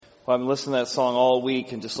Well, I've been listening to that song all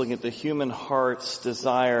week and just looking at the human heart's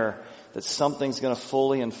desire that something's going to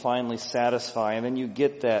fully and finally satisfy. And then you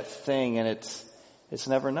get that thing and it's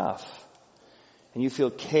never enough. And you feel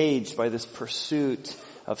caged by this pursuit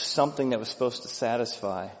of something that was supposed to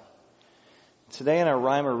satisfy. Today in our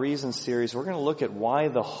Rhyme or Reason series, we're going to look at why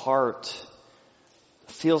the heart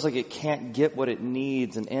feels like it can't get what it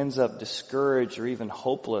needs and ends up discouraged or even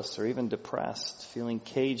hopeless or even depressed, feeling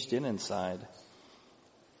caged in inside.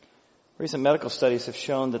 Recent medical studies have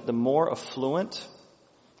shown that the more affluent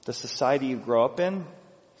the society you grow up in,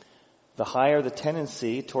 the higher the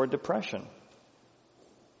tendency toward depression.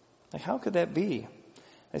 Like, how could that be?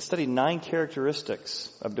 They studied 9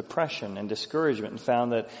 characteristics of depression and discouragement and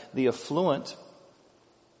found that the affluent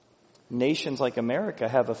nations like America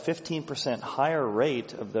have a 15% higher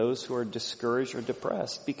rate of those who are discouraged or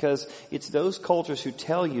depressed, because it's those cultures who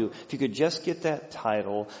tell you, if you could just get that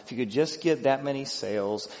title, if you could just get that many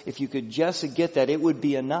sales, if you could just get that, it would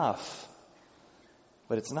be enough.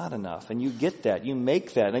 But it's not enough. And you get that. You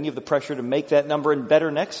make that. And then you have the pressure to make that number and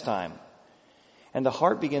better next time. And the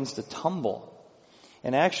heart begins to tumble.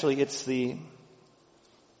 And actually, it's the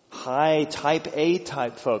high type A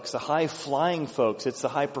type folks, the high flying folks, it's the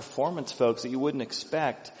high performance folks that you wouldn't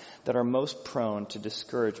expect that are most prone to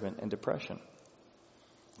discouragement and depression.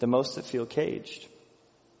 The most that feel caged.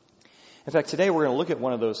 In fact, today we're going to look at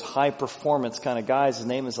one of those high performance kind of guys. His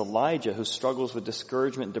name is Elijah, who struggles with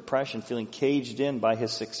discouragement and depression, feeling caged in by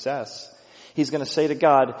his success. He's going to say to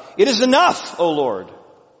God, "It is enough, O Lord.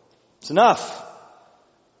 It's enough."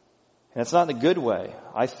 And it's not in a good way.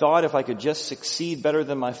 I thought if I could just succeed better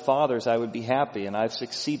than my fathers, I would be happy. And I've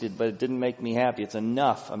succeeded, but it didn't make me happy. It's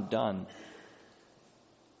enough. I'm done.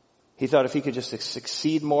 He thought if he could just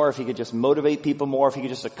succeed more, if he could just motivate people more, if he could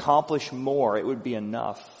just accomplish more, it would be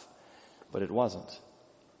enough. But it wasn't.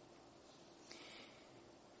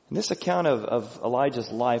 And this account of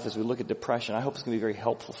Elijah's life as we look at depression, I hope it's going to be very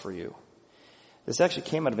helpful for you. This actually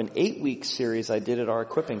came out of an 8-week series I did at our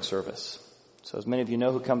equipping service. So as many of you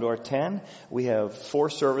know who come to our 10, we have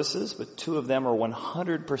 4 services, but 2 of them are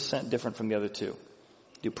 100% different from the other 2.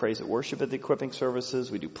 We do praise and worship at the equipping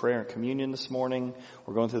services. We do prayer and communion this morning.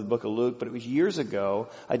 We're going through the book of Luke, but it was years ago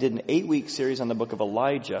I did an 8-week series on the book of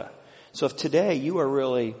Elijah. So if today you are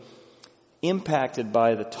really impacted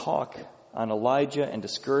by the talk on Elijah and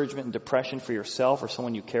discouragement and depression for yourself or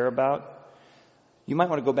someone you care about, you might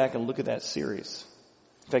want to go back and look at that series.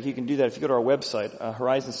 In fact, you can do that if you go to our website,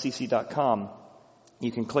 horizoncc.com.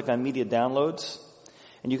 You can click on media downloads,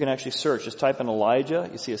 and you can actually search. Just type in Elijah.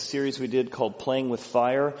 You see a series we did called Playing with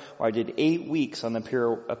Fire, where I did 8 weeks on the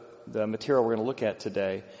material we're going to look at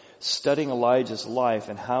today, studying Elijah's life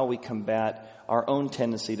and how we combat our own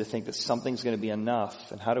tendency to think that something's going to be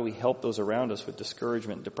enough, and how do we help those around us with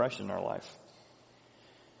discouragement and depression in our life.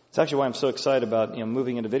 It's actually why I'm so excited about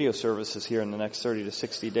moving into video services here in the next 30 to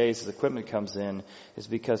 60 days as equipment comes in, is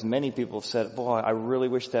because many people have said, boy, I really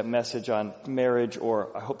wish that message on marriage, or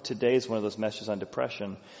I hope today's one of those messages on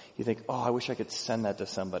depression. You think, oh, I wish I could send that to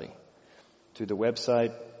somebody through the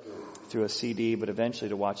website, through a CD, but eventually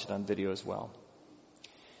to watch it on video as well.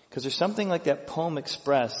 Because there's something like that poem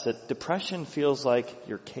expressed, that depression feels like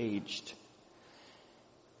you're caged.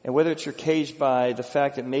 And whether it's you're caged by the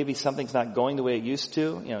fact that maybe something's not going the way it used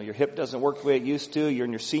to, your hip doesn't work the way it used to, you're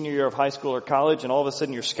in your senior year of high school or college, and all of a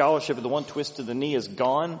sudden your scholarship at the one twist of the knee is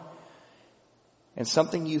gone, and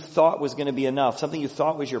something you thought was going to be enough, something you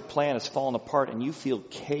thought was your plan has fallen apart, and you feel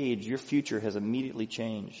caged, your future has immediately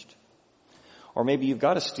changed. Or maybe you've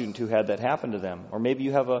got a student who had that happen to them. Or maybe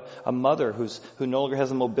you have a mother who no longer has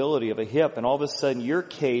the mobility of a hip, and all of a sudden you're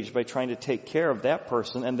caged by trying to take care of that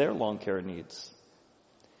person and their long care needs.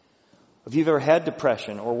 If you've ever had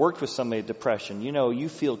depression or worked with somebody with depression, you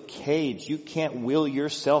feel caged. You can't will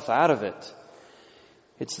yourself out of it.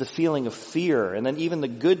 It's the feeling of fear. And then even the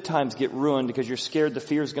good times get ruined because you're scared the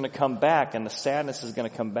fear is going to come back and the sadness is going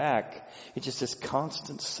to come back. It's just this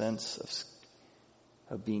constant sense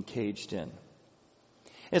of being caged in.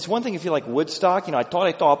 And it's one thing if you're like Woodstock, I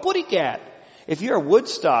thought, Woody cat. If you're a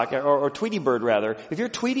Woodstock, or Tweety Bird rather, if you're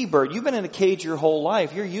Tweety Bird, you've been in a cage your whole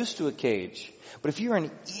life. You're used to a cage. But if you're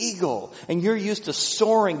an eagle and you're used to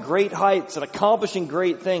soaring great heights and accomplishing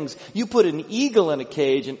great things, you put an eagle in a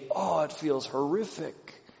cage and it feels horrific.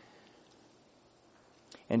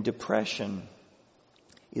 And depression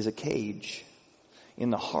is a cage in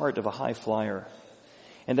the heart of a high flyer.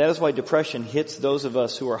 And that is why depression hits those of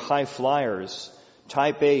us who are high flyers,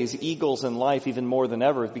 type A's, eagles in life even more than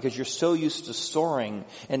ever, because you're so used to soaring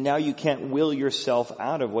and now you can't will yourself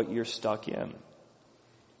out of what you're stuck in.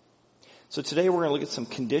 So today we're going to look at some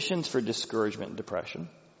conditions for discouragement and depression,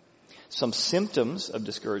 some symptoms of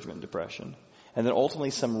discouragement and depression, and then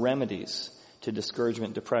ultimately some remedies to discouragement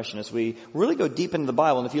and depression as we really go deep into the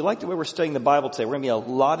Bible. And if you like the way we're studying the Bible today, we're going to be a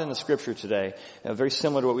lot in the Scripture today, very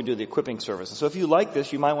similar to what we do at the equipping service. And so if you like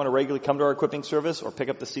this, you might want to regularly come to our equipping service or pick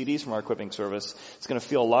up the CDs from our equipping service. It's going to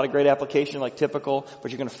feel a lot of great application like typical,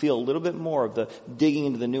 but you're going to feel a little bit more of the digging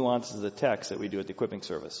into the nuances of the text that we do at the equipping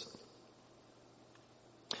service.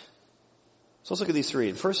 So let's look at these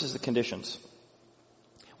three. The first is the conditions.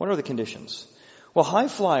 What are the conditions? Well, high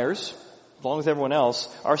flyers, along with everyone else,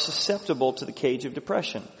 are susceptible to the cage of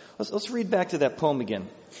depression. Let's read back to that poem again.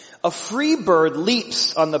 A free bird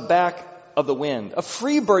leaps on the back of the wind. A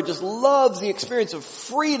free bird just loves the experience of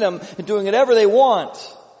freedom and doing whatever they want.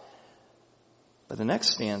 But the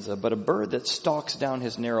next stanza, but a bird that stalks down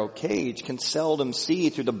his narrow cage can seldom see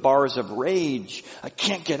through the bars of rage. I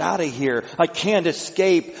can't get out of here. I can't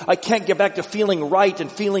escape. I can't get back to feeling right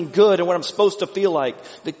and feeling good and what I'm supposed to feel like.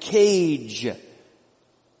 The cage.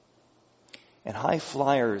 And high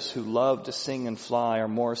flyers who love to sing and fly are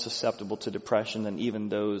more susceptible to depression than even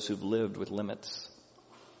those who've lived with limits.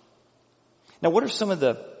 Now, what are some of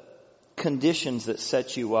the conditions that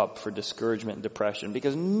set you up for discouragement and depression?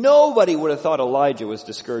 Because nobody would have thought Elijah was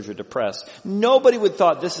discouraged or depressed. Nobody would have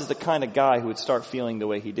thought this is the kind of guy who would start feeling the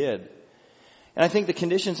way he did. And I think the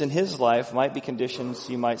conditions in his life might be conditions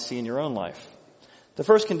you might see in your own life. The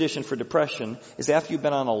first condition for depression is after you've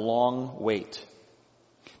been on a long wait.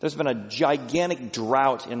 There's been a gigantic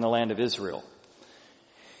drought in the land of Israel.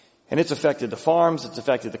 And it's affected the farms, it's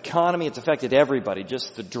affected the economy, it's affected everybody,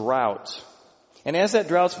 just the drought. And as that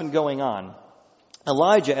drought's been going on,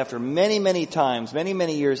 Elijah, after many, many times, many,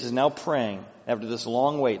 many years, is now praying, after this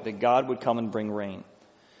long wait, that God would come and bring rain.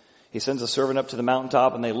 He sends a servant up to the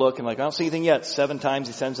mountaintop, and they look, and like, I don't see anything yet. 7 times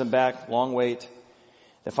he sends them back, long wait.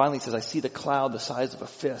 Then finally he says, I see the cloud the size of a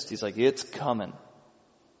fist. He's like, it's coming.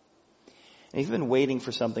 And he's been waiting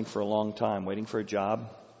for something for a long time, waiting for a job,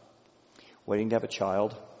 waiting to have a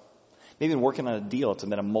child, maybe been working on a deal. It's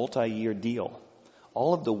been a multi-year deal.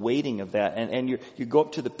 All of the waiting of that, and you go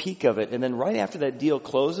up to the peak of it, and then right after that deal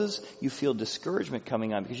closes, you feel discouragement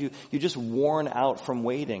coming on because you're just worn out from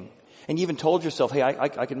waiting. And you even told yourself, hey, I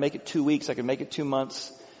can make it 2 weeks, I can make it 2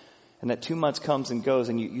 months, and that 2 months comes and goes,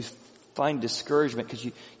 and you find discouragement because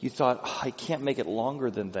you thought, I can't make it longer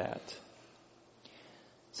than that.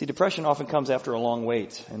 See, depression often comes after a long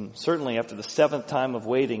wait, and certainly after the 7th time of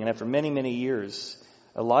waiting, and after many, many years,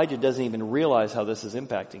 Elijah doesn't even realize how this is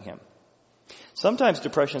impacting him. Sometimes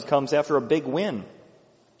depression comes after a big win.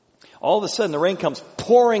 All of a sudden, the rain comes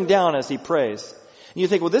pouring down as he prays. And you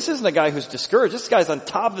think, well, this isn't a guy who's discouraged. This guy's on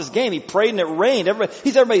top of his game. He prayed and it rained.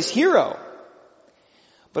 He's everybody's hero.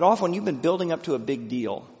 But often when you've been building up to a big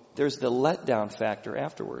deal, there's the letdown factor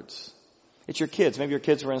afterwards. It's your kids. Maybe your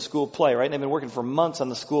kids were in school play, right? And they've been working for months on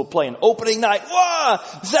the school play. And opening night,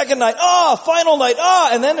 second night, final night,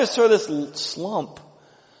 and then there's sort of this slump.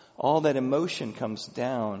 All that emotion comes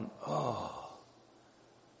down.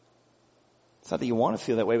 It's not that you want to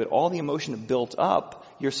feel that way, but all the emotion built up,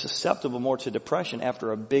 you're susceptible more to depression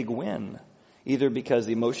after a big win. Either because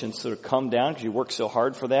the emotions sort of come down because you worked so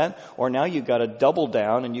hard for that, or now you've got to double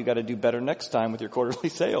down and you've got to do better next time with your quarterly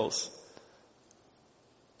sales.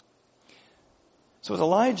 So with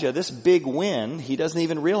Elijah, this big win, he doesn't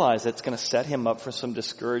even realize that's going to set him up for some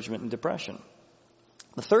discouragement and depression.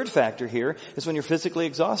 The third factor here is when you're physically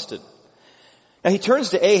exhausted. Now he turns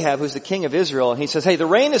to Ahab, who's the king of Israel, and he says, hey, the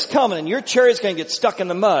rain is coming and your chariot's going to get stuck in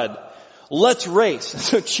the mud. Let's race.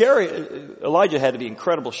 So Elijah had to be in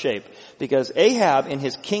incredible shape because Ahab in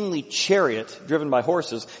his kingly chariot, driven by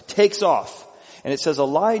horses, takes off. And it says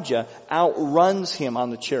Elijah outruns him on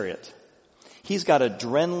the chariot. He's got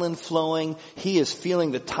adrenaline flowing. He is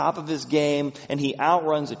feeling the top of his game, and he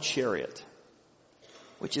outruns a chariot,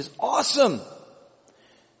 which is awesome.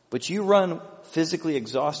 But you run physically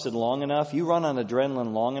exhausted long enough, you run on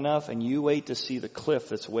adrenaline long enough, and you wait to see the cliff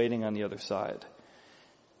that's waiting on the other side.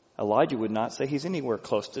 Elijah would not say he's anywhere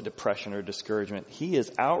close to depression or discouragement. He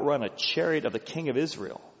has outrun a chariot of the king of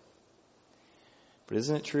Israel. But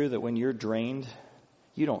isn't it true that when you're drained,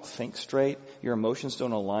 you don't think straight, your emotions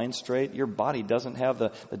don't align straight, your body doesn't have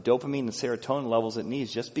the dopamine and serotonin levels it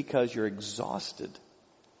needs just because you're exhausted?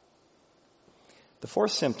 The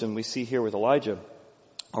fourth symptom we see here with Elijah,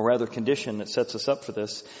 or rather condition that sets us up for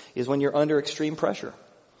this, is when you're under extreme pressure.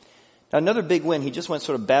 Now another big win, he just went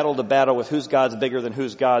sort of battle to battle with whose God's bigger than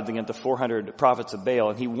whose God against the 400 prophets of Baal,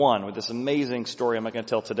 and he won with this amazing story I'm not going to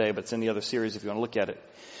tell today, but it's in the other series if you want to look at it.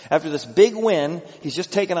 After this big win, he's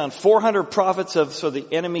just taken on 400 prophets of sort of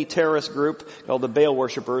the enemy terrorist group called the Baal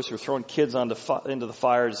worshippers who are throwing kids into the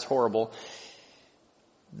fire. It's horrible.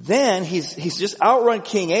 Then he's just outrun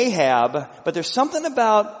King Ahab, but there's something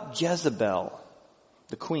about Jezebel,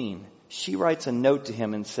 the queen. She writes a note to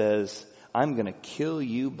him and says, I'm going to kill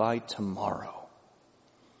you by tomorrow.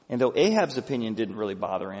 And though Ahab's opinion didn't really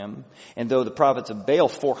bother him, and though the prophets of Baal,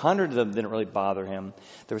 400 of them, didn't really bother him,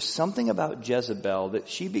 there's something about Jezebel that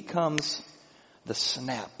she becomes the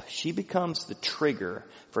snap. She becomes the trigger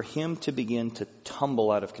for him to begin to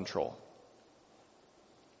tumble out of control.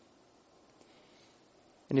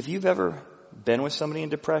 And if you've ever been with somebody in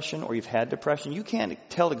depression or you've had depression, you can't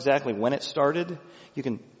tell exactly when it started. You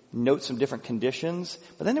can note some different conditions,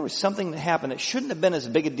 but then there was something that happened that shouldn't have been as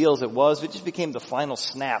big a deal as it was. It just became the final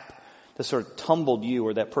snap that sort of tumbled you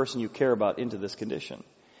or that person you care about into this condition.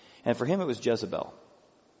 And for him, it was Jezebel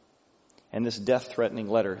and this death-threatening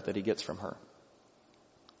letter that he gets from her.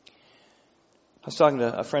 I was talking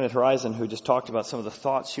to a friend at Horizon who just talked about some of the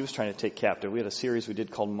thoughts she was trying to take captive. We had a series we did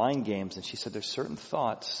called Mind Games, and she said there's certain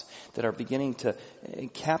thoughts that are beginning to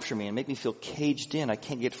capture me and make me feel caged in. I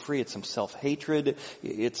can't get free. It's some self-hatred.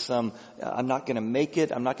 It's I'm not going to make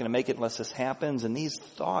it. I'm not going to make it unless this happens. And these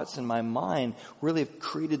thoughts in my mind really have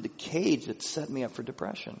created the cage that set me up for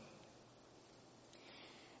depression.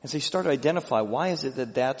 And so you start to identify, why is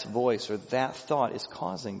it that voice or that thought is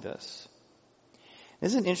causing this?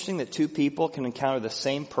 Isn't it interesting that two people can encounter the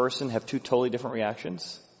same person, have two totally different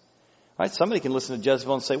reactions? Right? Somebody can listen to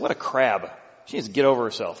Jezebel and say, what a crab. She needs to get over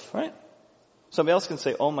herself, right? Somebody else can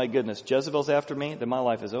say, oh my goodness, Jezebel's after me, then my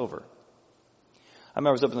life is over. I remember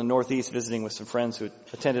I was up in the Northeast visiting with some friends who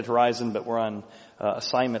attended Horizon, but were on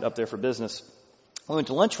assignment up there for business. I went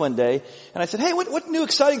to lunch one day, and I said, hey, what new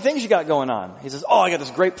exciting things you got going on? He says, I got this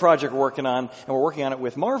great project we're working on, and we're working on it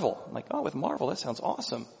with Marvel. I'm like, with Marvel? That sounds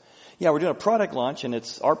awesome. Yeah, we're doing a product launch, and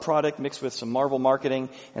it's our product mixed with some Marvel marketing.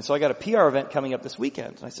 And so I got a PR event coming up this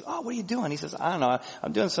weekend. And I said, what are you doing? He says, I don't know.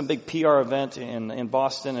 I'm doing some big PR event in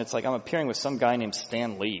Boston. It's like I'm appearing with some guy named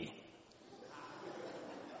Stan Lee.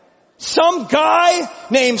 Some guy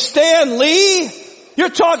named Stan Lee? You're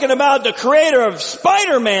talking about the creator of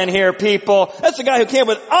Spider-Man here, people. That's the guy who came up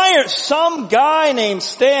with Iron. Some guy named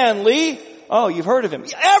Stan Lee? Oh, you've heard of him.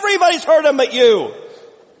 Everybody's heard of him but you.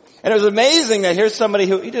 And it was amazing that here's somebody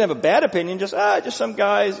who, he didn't have a bad opinion, just some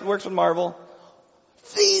guy who works with Marvel.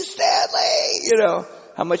 The Stan Lee,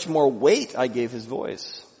 how much more weight I gave his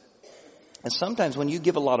voice. And sometimes when you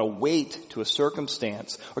give a lot of weight to a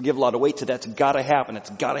circumstance, or give a lot of weight to that's gotta happen,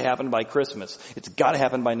 it's gotta happen by Christmas, it's gotta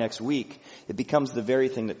happen by next week, it becomes the very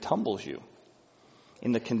thing that tumbles you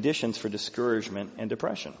in the conditions for discouragement and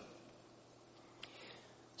depression.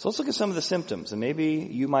 So let's look at some of the symptoms, and maybe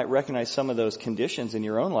you might recognize some of those conditions in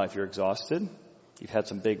your own life. You're exhausted. You've had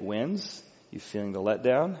some big wins. You're feeling the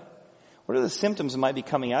letdown. What are the symptoms that might be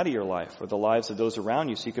coming out of your life or the lives of those around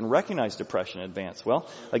you so you can recognize depression in advance? Well,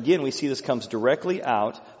 again, we see this comes directly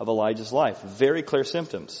out of Elijah's life. Very clear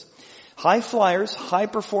symptoms. High flyers, high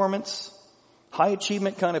performance, high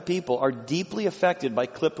achievement kind of people are deeply affected by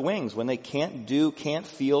clipped wings when they can't do, can't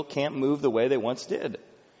feel, can't move the way they once did.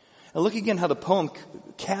 And look again how the poem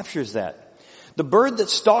captures that. The bird that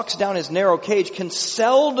stalks down his narrow cage can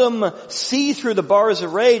seldom see through the bars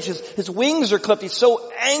of rage. His wings are clipped. He's so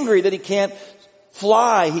angry that he can't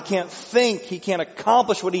fly. He can't think. He can't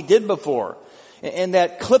accomplish what he did before. And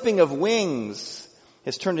that clipping of wings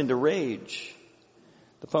has turned into rage.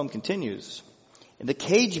 The poem continues. And the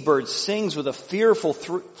cage bird sings with a fearful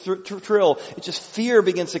thrill. It's just fear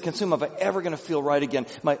begins to consume. Am I ever going to feel right again?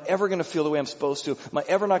 Am I ever going to feel the way I'm supposed to? Am I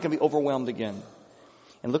ever not going to be overwhelmed again?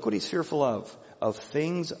 And look what he's fearful of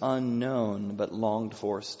things unknown but longed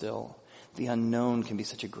for still. The unknown can be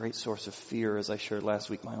such a great source of fear, as I shared last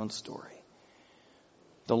week, my own story.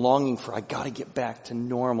 The longing for, I got to get back to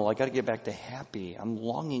normal. I got to get back to happy. I'm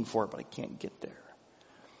longing for it, but I can't get there.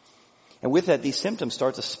 And with that, these symptoms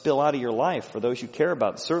start to spill out of your life for those you care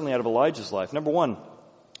about, certainly out of Elijah's life. Number one,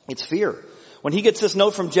 it's fear. When he gets this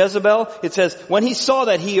note from Jezebel, it says, when he saw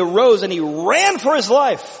that, he arose and he ran for his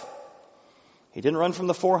life. He didn't run from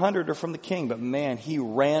the 400 or from the king, but man, he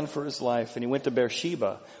ran for his life and he went to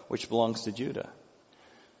Beersheba, which belongs to Judah.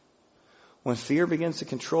 When fear begins to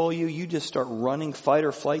control you, you just start running. Fight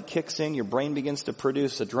or flight kicks in. Your brain begins to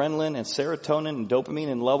produce adrenaline and serotonin and dopamine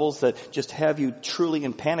in levels that just have you truly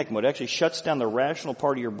in panic mode. It actually shuts down the rational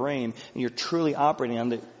part of your brain, and you're truly operating on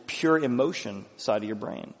the pure emotion side of your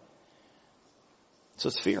brain. So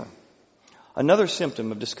it's fear. Another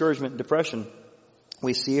symptom of discouragement and depression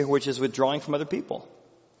we see here, which is withdrawing from other people.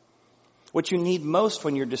 What you need most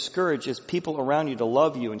when you're discouraged is people around you to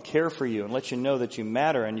love you and care for you and let you know that you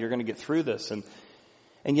matter and you're going to get through this. And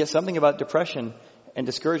yet something about depression, and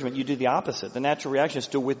discouragement, you do the opposite. The natural reaction is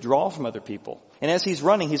to withdraw from other people. And as he's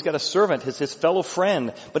running, he's got a servant, his fellow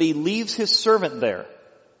friend, but he leaves his servant there.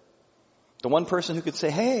 The one person who could say,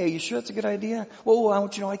 hey, are you sure that's a good idea? Whoa, I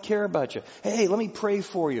want you to know I care about you. Hey, let me pray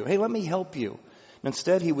for you. Hey, let me help you. And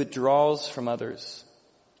instead, he withdraws from others.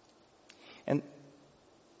 And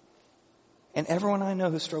everyone I know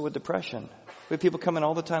who struggle with depression, we have people come in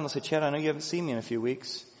all the time and say, Chad, I know you haven't seen me in a few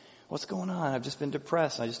weeks. What's going on? I've just been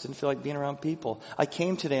depressed. I just didn't feel like being around people. I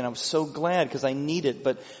came today and I'm so glad because I need it.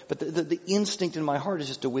 But the instinct in my heart is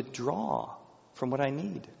just to withdraw from what I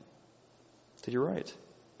need. So you're right.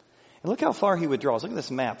 And look how far he withdraws. Look at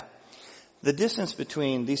this map. The distance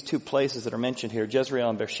between these two places that are mentioned here, Jezreel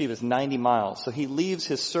and Beersheba, is 90 miles. So he leaves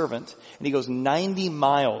his servant and he goes 90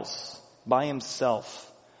 miles by himself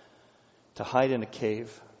to hide in a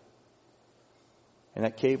cave. And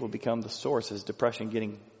that cave will become the source of his depression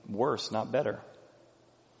getting worse, not better.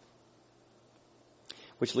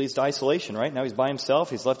 Which leads to isolation, right? Now he's by himself.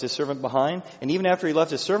 He's left his servant behind. And even after he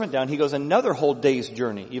left his servant down, he goes another whole day's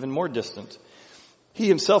journey, even more distant. He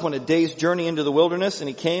himself went a day's journey into the wilderness, and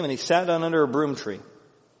he came and he sat down under a broom tree.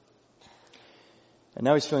 And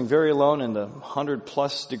now he's feeling very alone in the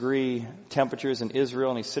 100+ degree temperatures in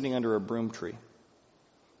Israel, and he's sitting under a broom tree.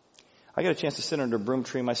 I got a chance to sit under a broom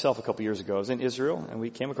tree myself a couple years ago. I was in Israel, and we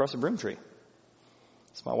came across a broom tree.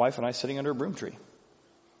 It's my wife and I sitting under a broom tree,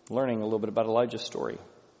 learning a little bit about Elijah's story.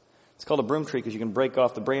 It's called a broom tree because you can break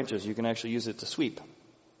off the branches. You can actually use it to sweep.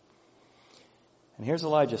 And here's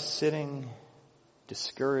Elijah sitting,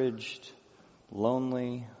 discouraged,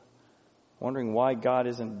 lonely, wondering why God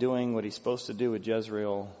isn't doing what he's supposed to do with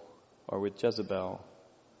Jezreel or with Jezebel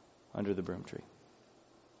under the broom tree.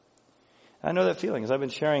 I know that feeling as I've been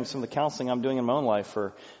sharing some of the counseling I'm doing in my own life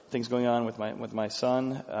for things going on with my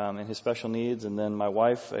son and his special needs, and then my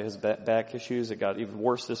wife has back issues. It got even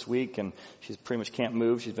worse this week, and she pretty much can't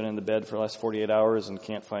move. She's been in the bed for the last 48 hours and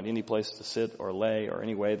can't find any place to sit or lay or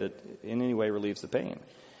any way that in any way relieves the pain.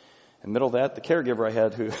 In the middle of that, the caregiver I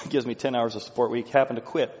had who gives me 10 hours of support a week happened to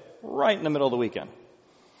quit right in the middle of the weekend.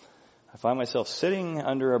 I find myself sitting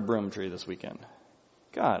under a broom tree this weekend.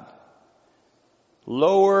 God,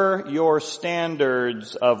 lower your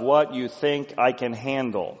standards of what you think I can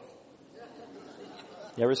handle.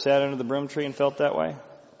 You ever sat under the broom tree and felt that way?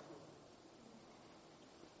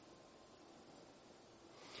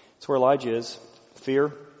 It's where Elijah is.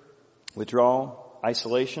 Fear, withdrawal,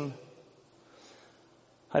 isolation.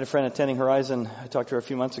 I had a friend attending Horizon. I talked to her a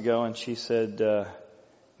few months ago, and she said,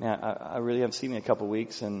 man, I really haven't seen me in a couple of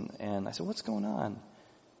weeks. And I said, what's going on?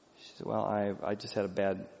 She said, well, I just had a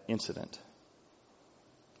bad incident.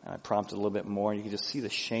 And I prompted a little bit more, and you could just see the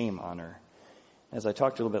shame on her. As I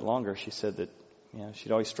talked to her a little bit longer, she said that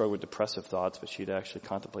she'd always struggled with depressive thoughts, but she'd actually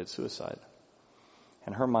contemplated suicide.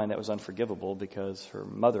 In her mind, that was unforgivable because her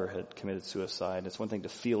mother had committed suicide. It's one thing to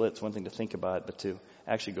feel it, it's one thing to think about it, but to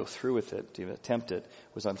actually go through with it, to even attempt it,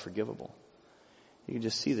 was unforgivable. You could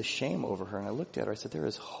just see the shame over her, and I looked at her, I said, there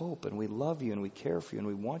is hope, and we love you, and we care for you, and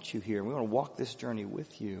we want you here, and we want to walk this journey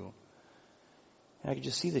with you. And I could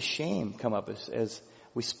just see the shame come up as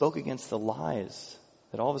we spoke against the lies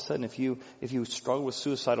that all of a sudden if you struggle with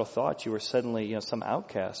suicidal thoughts, you were suddenly some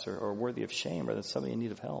outcast or worthy of shame rather than somebody in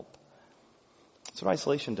need of help. That's what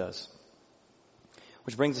isolation does.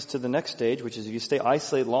 Which brings us to the next stage, which is if you stay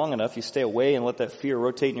isolated long enough, you stay away and let that fear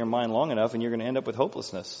rotate in your mind long enough, and you're going to end up with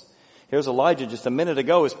hopelessness. Here's Elijah just a minute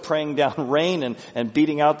ago is praying down rain and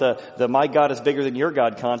beating out the my God is bigger than your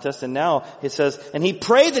God contest, and now it says, and he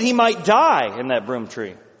prayed that he might die in that broom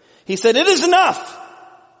tree. He said, it is enough.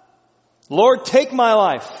 Lord, take my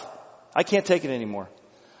life. I can't take it anymore.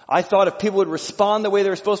 I thought if people would respond the way they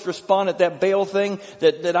were supposed to respond at that Baal thing,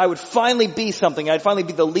 that I would finally be something. I'd finally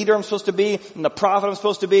be the leader I'm supposed to be and the prophet I'm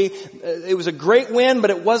supposed to be. It was a great win, but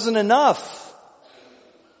it wasn't enough.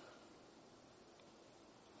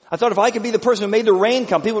 I thought if I could be the person who made the rain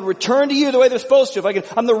come, people would return to you the way they're supposed to.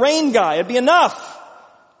 I'm the rain guy. It'd be enough.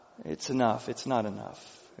 It's enough. It's not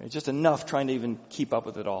enough. It's just enough trying to even keep up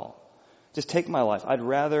with it all. Just take my life. I'd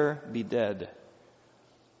rather be dead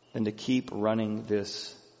than to keep running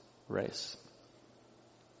this race.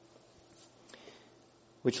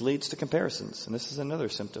 Which leads to comparisons. And this is another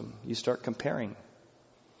symptom. You start comparing.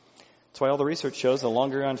 That's why all the research shows the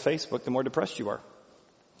longer you're on Facebook, the more depressed you are.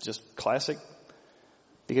 It's just classic.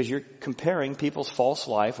 Because you're comparing people's false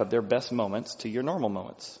life of their best moments to your normal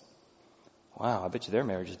moments. Wow, I bet you their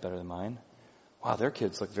marriage is better than mine. Wow, their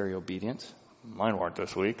kids look very obedient. Mine weren't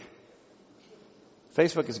this week.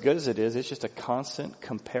 Facebook, as good as it is, it's just a constant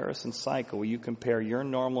comparison cycle where you compare your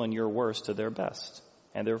normal and your worst to their best.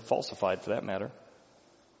 And they're falsified for that matter.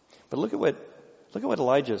 But look at what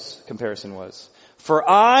Elijah's comparison was. For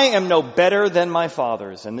I am no better than my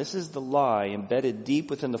fathers. And this is the lie embedded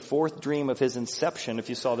deep within the fourth dream of his inception, if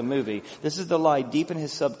you saw the movie. This is the lie deep in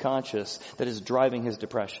his subconscious that is driving his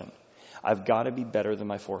depression. I've got to be better than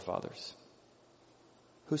my forefathers.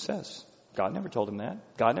 Who says? God never told him that.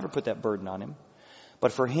 God never put that burden on him.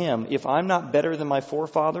 But for him, if I'm not better than my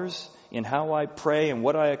forefathers in how I pray and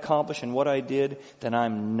what I accomplish and what I did, then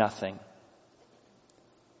I'm nothing.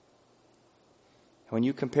 When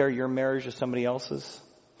you compare your marriage to somebody else's,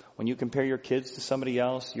 when you compare your kids to somebody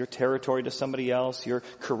else, your territory to somebody else, your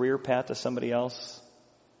career path to somebody else,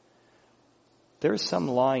 there is some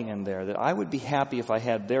lie in there that I would be happy if I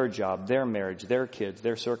had their job, their marriage, their kids,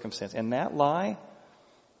 their circumstance. And that lie,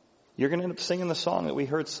 you're going to end up singing the song that we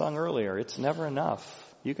heard sung earlier. It's never enough.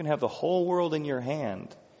 You can have the whole world in your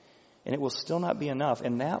hand, and it will still not be enough.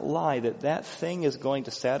 And that lie, that thing is going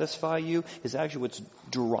to satisfy you, is actually what's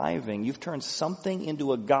driving. You've turned something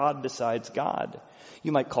into a God besides God.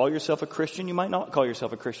 You might call yourself a Christian. You might not call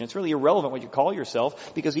yourself a Christian. It's really irrelevant what you call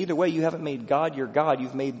yourself, because either way, you haven't made God your God.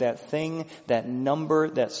 You've made that thing, that number,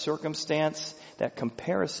 that circumstance, that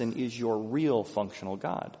comparison is your real functional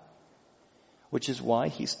God. Which is why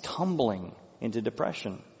he's tumbling into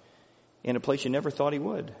depression in a place you never thought he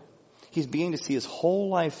would. He's beginning to see his whole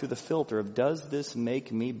life through the filter of, does this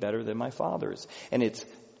make me better than my fathers? And it's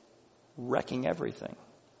wrecking everything.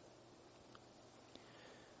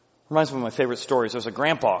 Reminds me of my favorite stories. There's a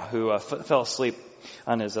grandpa who fell asleep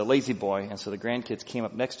on his lazy boy, and so the grandkids came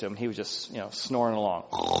up next to him, and he was just, snoring along.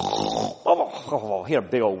 He had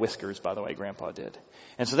big old whiskers, by the way, Grandpa did.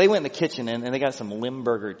 And so they went in the kitchen, and they got some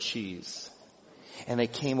Limburger cheese. And they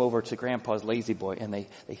came over to Grandpa's lazy boy, and they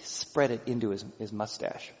spread it into his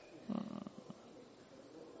mustache.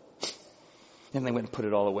 And they went and put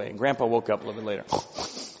it all away. And Grandpa woke up a little bit later.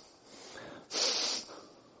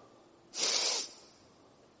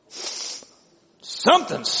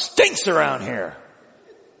 Something stinks around here.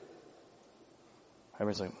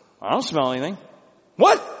 Everybody's like, I don't smell anything.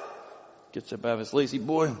 What? Gets up out of his lazy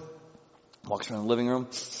boy, walks around the living room.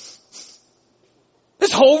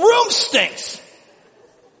 This whole room stinks.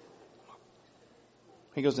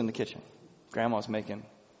 He goes in the kitchen. Grandma's making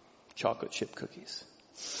chocolate chip cookies.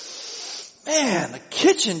 Man, the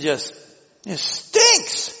kitchen just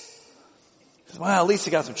stinks. He says, well, at least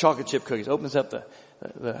he got some chocolate chip cookies. Opens up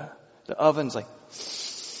the oven's like,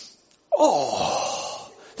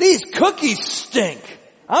 oh, these cookies stink.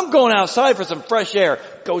 I'm going outside for some fresh air.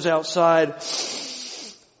 Goes outside.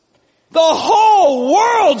 The whole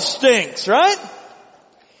world stinks, right?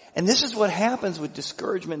 And this is what happens with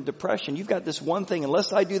discouragement and depression. You've got this one thing.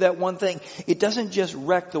 Unless I do that one thing, it doesn't just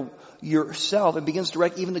wreck yourself. It begins to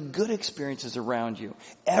wreck even the good experiences around you.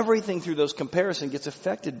 Everything through those comparisons gets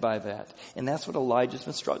affected by that. And that's what Elijah's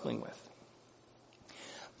been struggling with.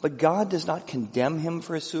 But God does not condemn him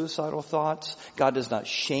for his suicidal thoughts. God does not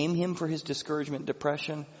shame him for his discouragement and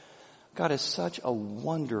depression. God is such a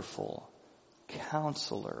wonderful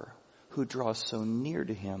counselor who draws so near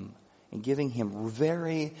to him, and giving him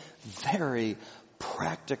very, very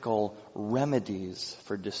practical remedies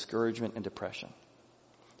for discouragement and depression.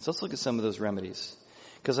 So let's look at some of those remedies.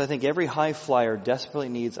 Because I think every high flyer desperately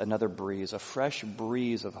needs another breeze, a fresh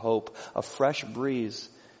breeze of hope, a fresh breeze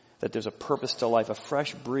that there's a purpose to life, a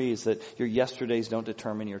fresh breeze that your yesterdays don't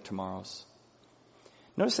determine your tomorrows.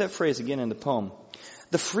 Notice that phrase again in the poem.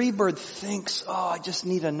 The free bird thinks, I just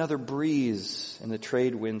need another breeze, and the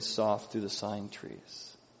trade winds soft through the sighing trees.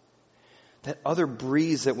 That other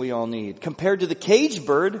breeze that we all need. Compared to the caged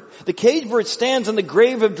bird stands in the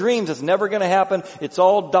grave of dreams. It's never going to happen. It's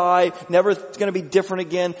all die. Never it's going to be different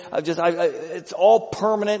again. It's all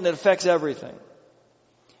permanent, and it affects everything.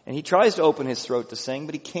 And he tries to open his throat to sing,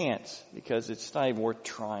 but he can't, because it's not even worth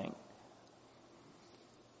trying.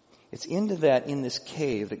 It's into that, in this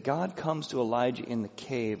cave, that God comes to Elijah in the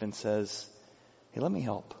cave and says, hey, let me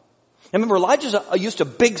help. And remember, Elijah's used to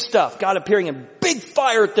big stuff. God appearing in big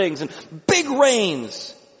fire things and big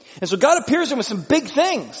rains. And so God appears to him with some big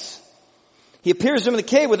things. He appears to him in the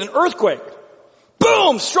cave with an earthquake.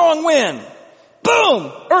 Boom! Strong wind.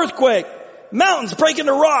 Boom! Earthquake. Mountains break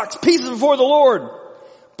into rocks. Pieces before the Lord.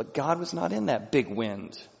 But God was not in that big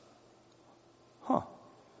wind.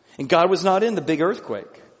 And God was not in the big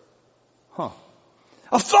earthquake.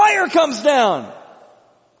 A fire comes down.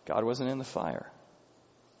 God wasn't in the fire.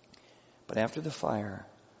 But after the fire,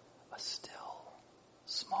 a still,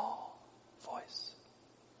 small voice.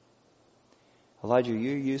 Elijah,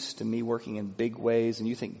 you're used to me working in big ways, and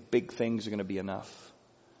you think big things are going to be enough.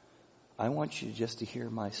 I want you just to hear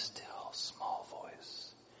my still, small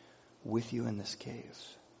voice with you in this cave,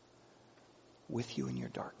 with you in your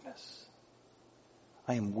darkness.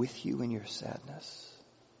 I am with you in your sadness.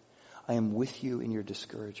 I am with you in your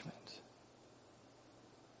discouragement.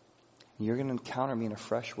 You're going to encounter me in a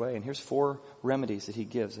fresh way. And here's 4 remedies that he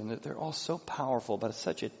gives. And they're all so powerful, but it's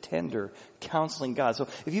such a tender, counseling God. So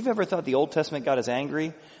if you've ever thought the Old Testament God is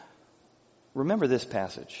angry, remember this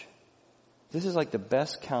passage. This is like the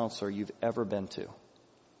best counselor you've ever been to.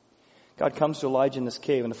 God comes to Elijah in this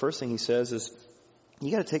cave, and the first thing he says is,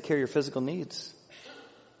 you got to take care of your physical needs.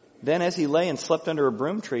 Then as he lay and slept under a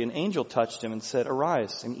broom tree, an angel touched him and said,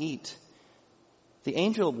 arise and eat. The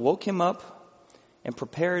angel woke him up and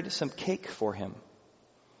prepared some cake for him.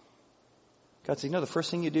 God said, the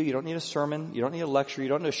first thing you do, you don't need a sermon, you don't need a lecture, you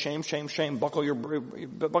don't need a shame,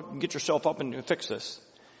 get yourself up and fix this.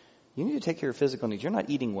 You need to take care of your physical needs. You're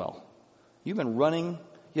not eating well. You've been running,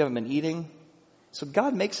 you haven't been eating. So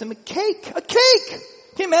God makes him a cake. A cake!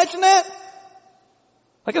 Can you imagine that?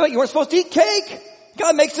 Like I thought you weren't supposed to eat cake.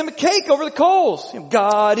 God makes him a cake over the coals.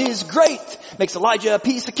 God is great. Makes Elijah a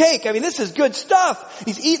piece of cake. I mean, this is good stuff.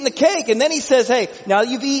 He's eating the cake, and then he says, hey, now that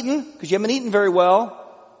you've eaten, because you haven't eaten very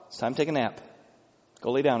well, it's time to take a nap.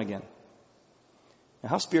 Go lay down again.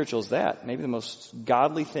 Now, how spiritual is that? Maybe the most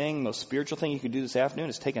godly thing, most spiritual thing you could do this afternoon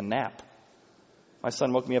is take a nap. My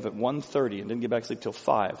son woke me up at 1:30 and didn't get back to sleep till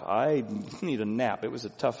 5. I need a nap. It was a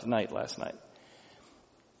tough night last night.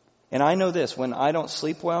 And I know this, when I don't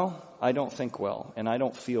sleep well, I don't think well, and I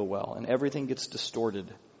don't feel well, and everything gets distorted.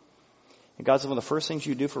 And God said one of the first things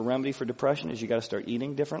you do for remedy for depression is you got to start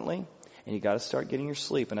eating differently, and you got to start getting your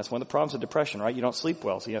sleep. And that's one of the problems of depression, right? You don't sleep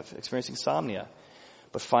well, so you have experiencing insomnia.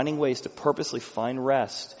 But finding ways to purposely find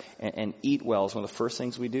rest and eat well is one of the first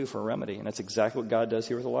things we do for a remedy. And that's exactly what God does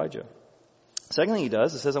here with Elijah. Second thing he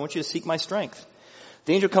does, it says, I want you to seek my strength.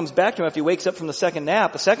 The angel comes back to him after he wakes up from the second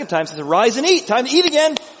nap. The second time says, rise and eat. Time to eat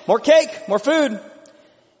again. More cake, more food.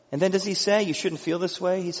 And then does he say, you shouldn't feel this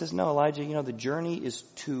way? He says, no, Elijah, the journey is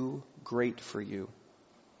too great for you.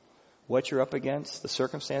 What you're up against, the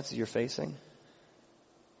circumstances you're facing,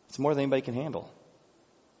 it's more than anybody can handle.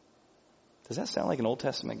 Does that sound like an Old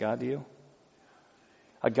Testament God to you?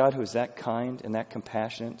 A God who is that kind and that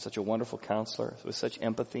compassionate, such a wonderful counselor with such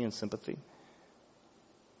empathy and sympathy.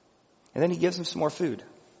 And then he gives him some more food.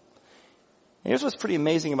 And here's what's pretty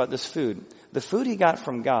amazing about this food. The food he got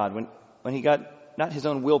from God, when he got not his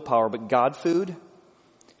own willpower, but God food,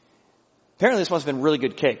 apparently this must have been really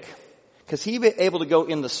good cake. Because he was able to go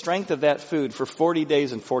in the strength of that food for 40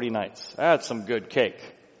 days and 40 nights. That's some good cake.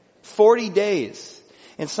 40 days.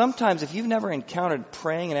 And sometimes if you've never encountered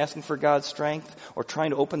praying and asking for God's strength or trying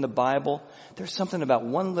to open the Bible, there's something about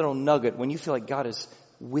one little nugget when you feel like God is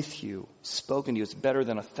with you, spoken to you. It's better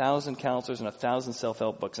than 1,000 counselors and 1,000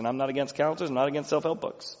 self-help books. And I'm not against counselors, I'm not against self-help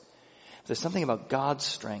books. There's something about God's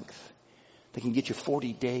strength that can get you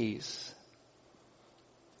 40 days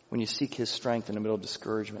when you seek his strength in the middle of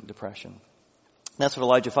discouragement and depression. That's what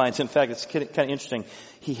Elijah finds. In fact, it's kind of interesting.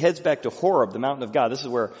 He heads back to Horeb, the mountain of God. This is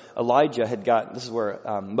where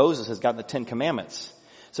Moses has gotten the 10 Commandments.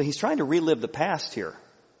 So he's trying to relive the past here.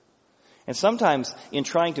 And sometimes in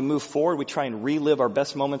trying to move forward, we try and relive our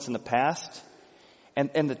best moments in the past.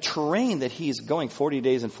 And the terrain that he's going 40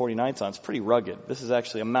 days and 40 nights on is pretty rugged. This is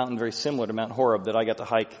actually a mountain very similar to Mount Horeb that I got to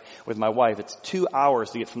hike with my wife. It's 2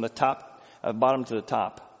 hours to get from the bottom to the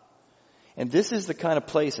top. And this is the kind of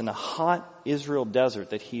place in the hot Israel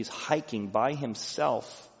desert that he's hiking by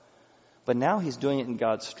himself. But now he's doing it in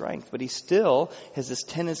God's strength. But he still has this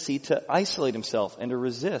tendency to isolate himself and to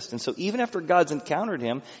resist. And so even after God's encountered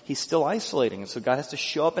him, he's still isolating. And so God has to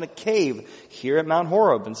show up in a cave here at Mount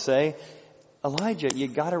Horeb and say, Elijah, you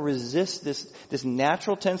got to resist this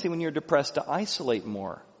natural tendency when you're depressed to isolate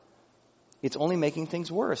more. It's only making things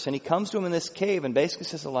worse. And he comes to him in this cave and basically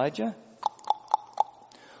says, Elijah,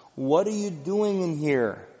 what are you doing in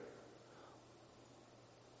here?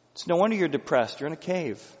 It's no wonder you're depressed. You're in a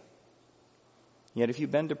cave. Yet if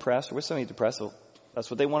you've been depressed, or with somebody depressed, well,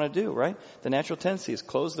 that's what they want to do, right? The natural tendency is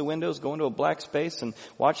close the windows, go into a black space and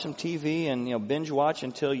watch some TV and, binge watch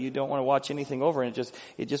until you don't want to watch anything over, and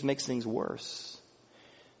it just makes things worse.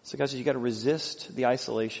 So God says you got to resist the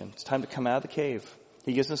isolation. It's time to come out of the cave.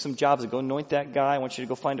 He gives them some jobs. Go anoint that guy. I want you to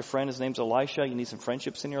go find a friend. His name's Elisha. You need some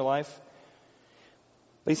friendships in your life.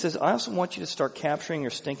 But he says, I also want you to start capturing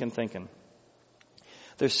your stinking thinking.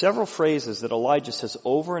 There's several phrases that Elijah says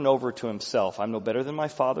over and over to himself. I'm no better than my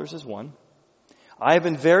fathers is one. I have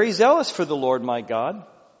been very zealous for the Lord my God.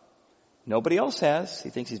 Nobody else has.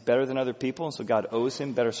 He thinks he's better than other people, and so God owes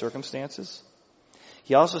him better circumstances.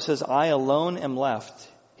 He also says, I alone am left.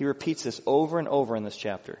 He repeats this over and over in this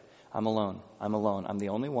chapter. I'm alone. I'm alone. I'm the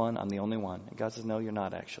only one. I'm the only one. And God says, no, you're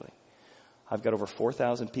not actually. I've got over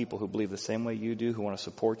 4,000 people who believe the same way you do, who want to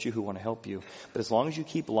support you, who want to help you. But as long as you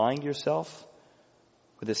keep lying to yourself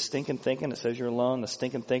with this stinking thinking that says you're alone, the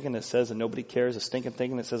stinking thinking that says that nobody cares, the stinking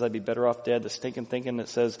thinking that says I'd be better off dead, the stinking thinking that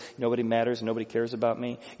says nobody matters, nobody cares about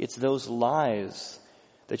me, it's those lies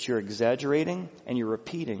that you're exaggerating and you're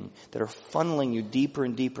repeating that are funneling you deeper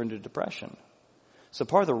and deeper into depression. So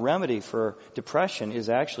part of the remedy for depression is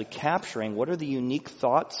actually capturing what are the unique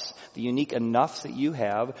thoughts, the unique enoughs that you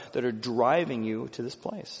have that are driving you to this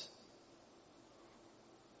place.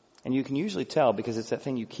 And you can usually tell because it's that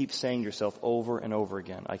thing you keep saying to yourself over and over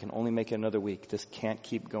again. I can only make it another week. This can't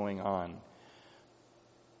keep going on.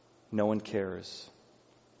 No one cares.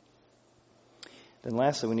 Then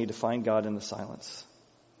lastly, we need to find God in the silence.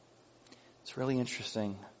 It's really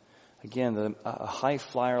interesting. Again, a high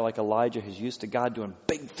flyer like Elijah who's used to God doing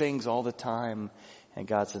big things all the time. And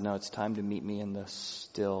God said, no, it's time to meet me in the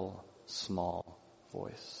still, small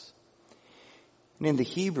voice. And in the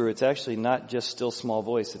Hebrew, it's actually not just still, small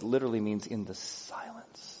voice. It literally means in the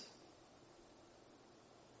silence.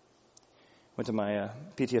 Went to my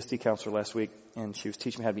PTSD counselor last week, and she was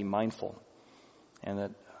teaching me how to be mindful. And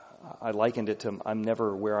that I likened it to I'm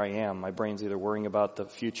never where I am. My brain's either worrying about the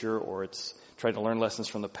future or it's trying to learn lessons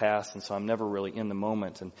from the past, and so I'm never really in the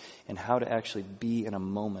moment. And how to actually be in a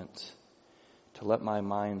moment, to let my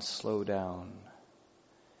mind slow down.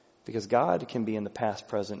 Because God can be in the past,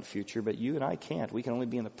 present, future, but you and I can't. We can only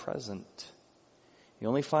be in the present. The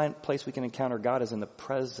only place we can encounter God is in the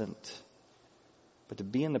present. But to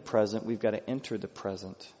be in the present, we've got to enter the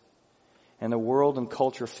present. And the world and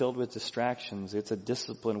culture filled with distractions, it's a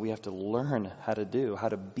discipline we have to learn how to do, how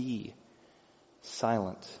to be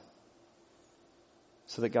silent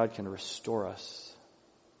so that God can restore us.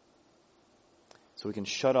 So we can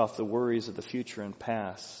shut off the worries of the future and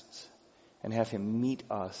past and have Him meet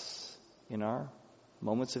us in our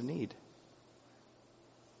moments of need.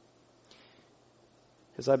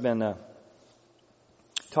 Because I've been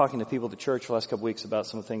talking to people at the church for the last couple weeks about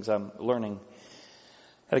some of the things I'm learning.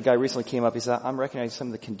 I had a guy recently came up, he said, I'm recognizing some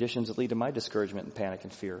of the conditions that lead to my discouragement and panic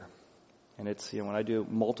and fear. And it's, when I do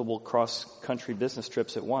multiple cross-country business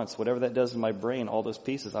trips at once, whatever that does in my brain, all those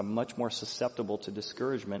pieces, I'm much more susceptible to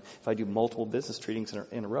discouragement if I do multiple business treatings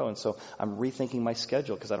in a row. And so I'm rethinking my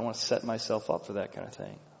schedule because I don't want to set myself up for that kind of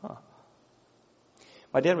thing.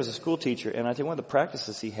 My dad was a school teacher, and I think one of the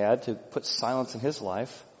practices he had to put silence in his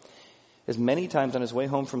life is many times on his way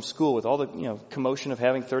home from school with all the commotion of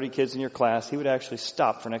having 30 kids in your class, he would actually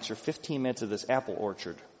stop for an extra 15 minutes at this apple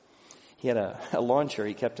orchard. He had a lawn chair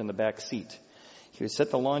he kept in the back seat. He would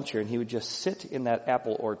set the lawn chair and he would just sit in that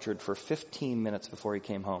apple orchard for 15 minutes before he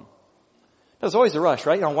came home. There was always a rush,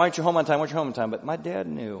 right? Why aren't you home on time? Why aren't you home on time? But my dad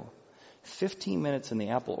knew 15 minutes in the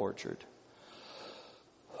apple orchard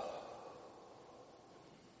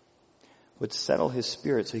would settle his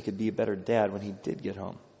spirit so he could be a better dad when he did get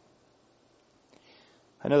home.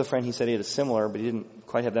 Another friend, he said he had a similar, but he didn't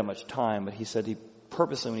quite have that much time, but he said he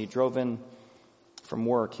purposely, when he drove in from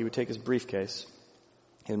work, he would take his briefcase.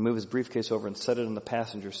 He would move his briefcase over and set it in the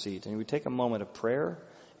passenger seat. And he would take a moment of prayer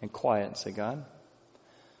and quiet and say, God,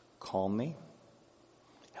 calm me.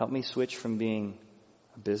 Help me switch from being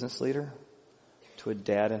a business leader to a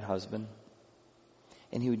dad and husband.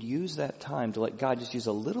 And he would use that time to let God just use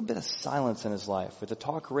a little bit of silence in his life, with the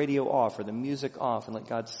talk radio off or the music off, and let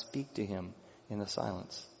God speak to him in the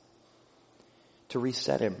silence. To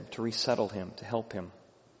reset him, to resettle him, to help him.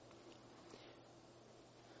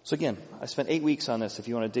 So again, I spent 8 weeks on this if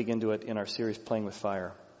you want to dig into it in our series, Playing with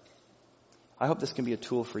Fire. I hope this can be a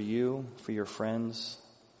tool for you, for your friends.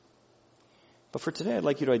 But for today, I'd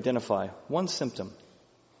like you to identify one symptom.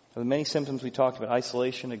 Of the many symptoms we talked about,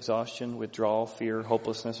 isolation, exhaustion, withdrawal, fear,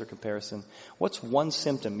 hopelessness, or comparison. What's one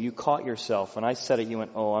symptom you caught yourself? When I said it, you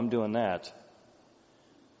went, oh, I'm doing that.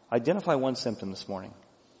 Identify one symptom this morning.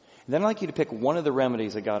 And then I'd like you to pick one of the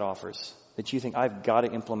remedies that God offers that you think, I've got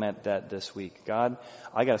to implement that this week. God,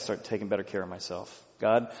 I got to start taking better care of myself.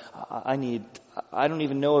 God, I don't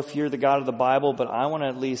even know if you're the God of the Bible, but I want to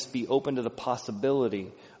at least be open to the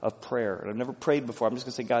possibility of prayer. And I've never prayed before. I'm just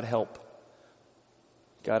going to say, God, help.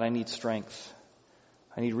 God, I need strength.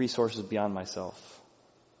 I need resources beyond myself.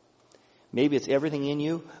 Maybe it's everything in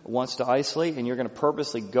you wants to isolate, and you're going to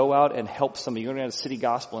purposely go out and help somebody. You're going to go to City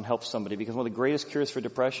Gospel and help somebody, because one of the greatest cures for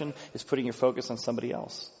depression is putting your focus on somebody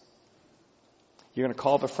else. You're going to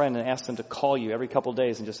call up a friend and ask them to call you every couple of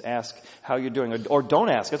days and just ask how you're doing. Or don't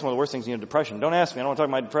ask. That's one of the worst things in depression. Don't ask me. I don't want to talk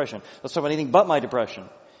about my depression. Let's talk about anything but my depression.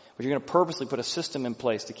 But you're going to purposely put a system in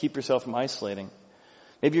place to keep yourself from isolating.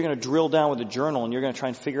 Maybe you're going to drill down with a journal and you're going to try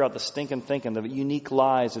and figure out the stinking thinking, the unique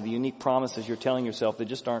lies or the unique promises you're telling yourself that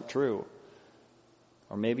just aren't true.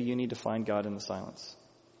 Or maybe you need to find God in the silence.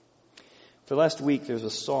 For the last week, there's a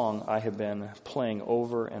song I have been playing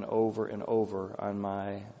over and over and over on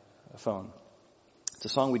my phone. It's a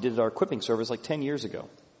song we did at our equipping service like 10 years ago.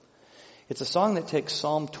 It's a song that takes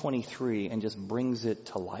Psalm 23 and just brings it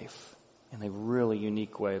to life in a really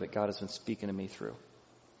unique way that God has been speaking to me through.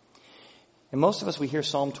 And most of us, we hear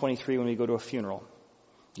Psalm 23 when we go to a funeral.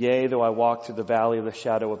 Yea, though I walk through the valley of the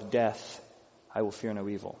shadow of death, I will fear no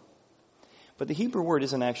evil. But the Hebrew word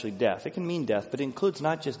isn't actually death. It can mean death, but it includes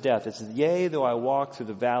not just death. It's yea, though I walk through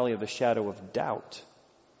the valley of the shadow of doubt.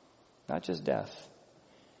 Not just death.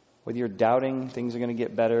 Whether you're doubting things are going to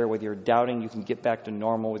get better, whether you're doubting you can get back to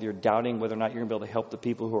normal, whether you're doubting whether or not you're going to be able to help the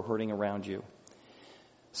people who are hurting around you.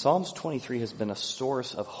 Psalms 23 has been a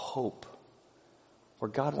source of hope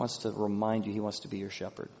where God wants to remind you He wants to be your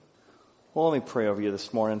shepherd. Well, let me pray over you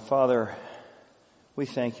this morning. Father, we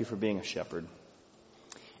thank you for being a shepherd.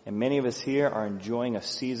 And many of us here are enjoying a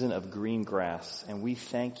season of green grass. And we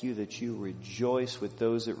thank you that you rejoice with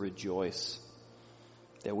those that rejoice.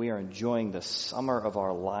 That we are enjoying the summer of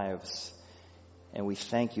our lives. And we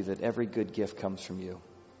thank you that every good gift comes from you.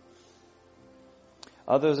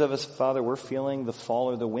 Others of us, Father, we're feeling the fall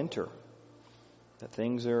or the winter. That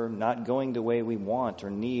things are not going the way we want or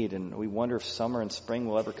need. And we wonder if summer and spring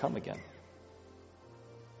will ever come again.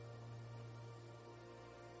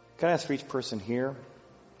 Can I ask for each person here?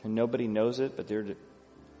 And nobody knows it, but they're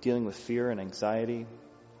dealing with fear and anxiety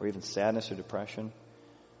or even sadness or depression.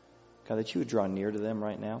 God, that you would draw near to them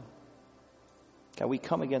right now. God, we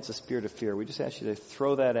come against the spirit of fear. We just ask you to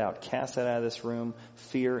throw that out, cast that out of this room,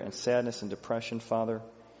 fear and sadness and depression, Father.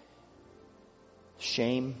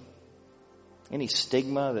 Shame. Any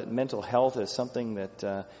stigma that mental health is something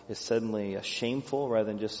that is suddenly shameful rather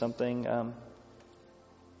than just something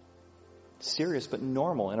serious but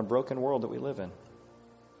normal in a broken world that we live in.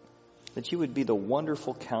 That you would be the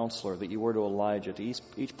wonderful counselor that you were to Elijah, to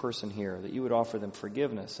each person here, that you would offer them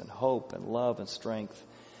forgiveness and hope and love and strength,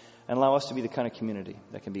 and allow us to be the kind of community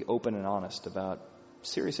that can be open and honest about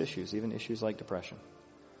serious issues, even issues like depression.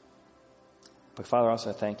 But Father, also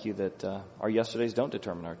I thank you that our yesterdays don't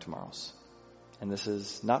determine our tomorrows, and this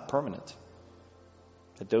is not permanent.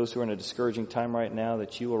 That those who are in a discouraging time right now,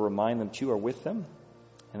 that you will remind them that you are with them,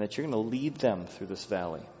 and that you're going to lead them through this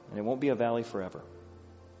valley, and it won't be a valley forever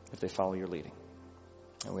if they follow your leading.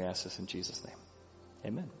 And we ask this in Jesus' name.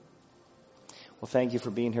 Amen. Well, thank you for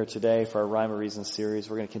being here today for our Rhyme or Reason series.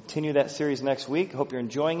 We're going to continue that series next week. Hope you're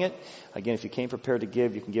enjoying it. Again, if you came prepared to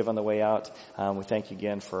give, you can give on the way out. We thank you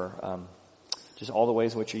again for just all the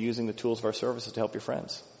ways in which you're using the tools of our services to help your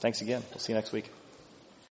friends. Thanks again. We'll see you next week.